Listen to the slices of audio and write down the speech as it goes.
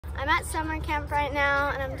I'm at summer camp right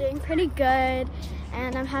now and I'm doing pretty good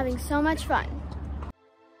and I'm having so much fun.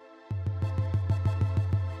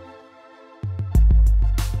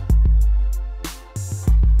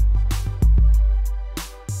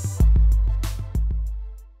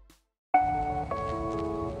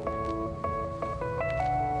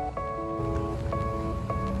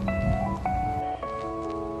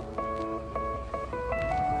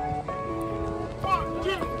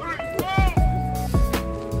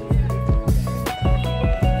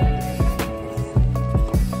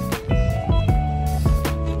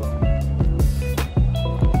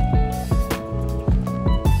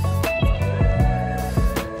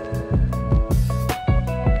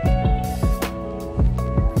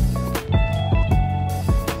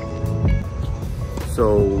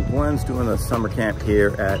 So Gwen's doing a summer camp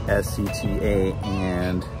here at Scta,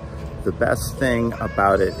 and the best thing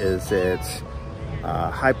about it is it's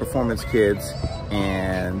high performance kids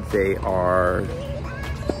and they are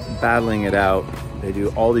battling it out. They do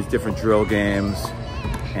all these different drill games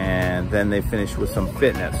and then they finish with some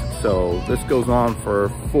fitness. So this goes on for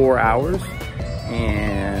 4 hours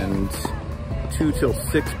and 2 till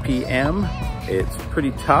 6 p.m. It's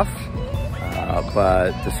pretty tough,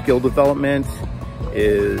 but the skill development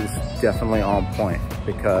is definitely on point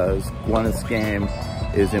because Gwen's game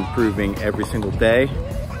is improving every single day,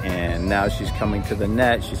 and now she's coming to the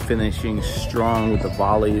net. She's finishing strong with the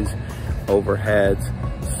volleys, overheads,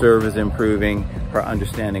 serve is improving. Her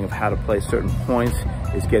understanding of how to play certain points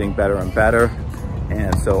is getting better and better.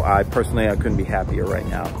 And so I couldn't be happier right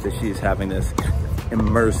now that she's having this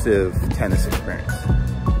immersive tennis experience.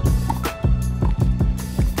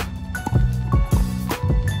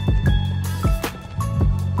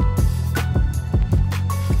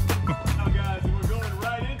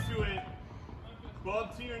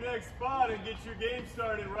 Bump to your next spot and get your game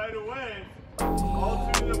started right away.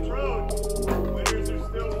 Alternate approach. Winners are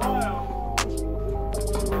still wild.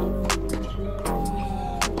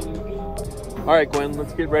 All right, Gwen,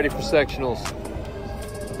 let's get ready for sectionals.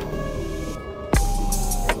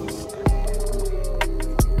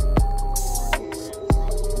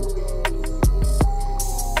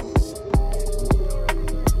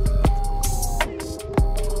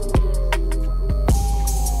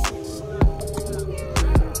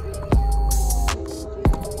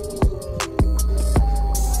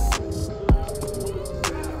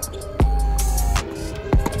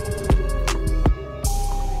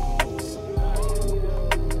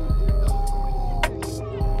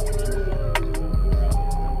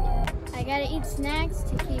 I gotta eat snacks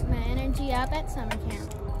to keep my energy up at summer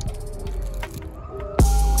camp.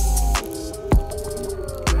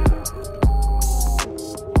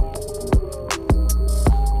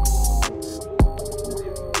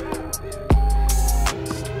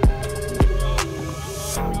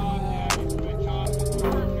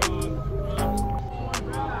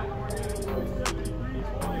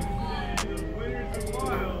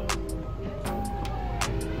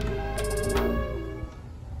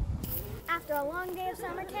 After a long day of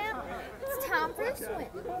summer camp, it's time for a swim.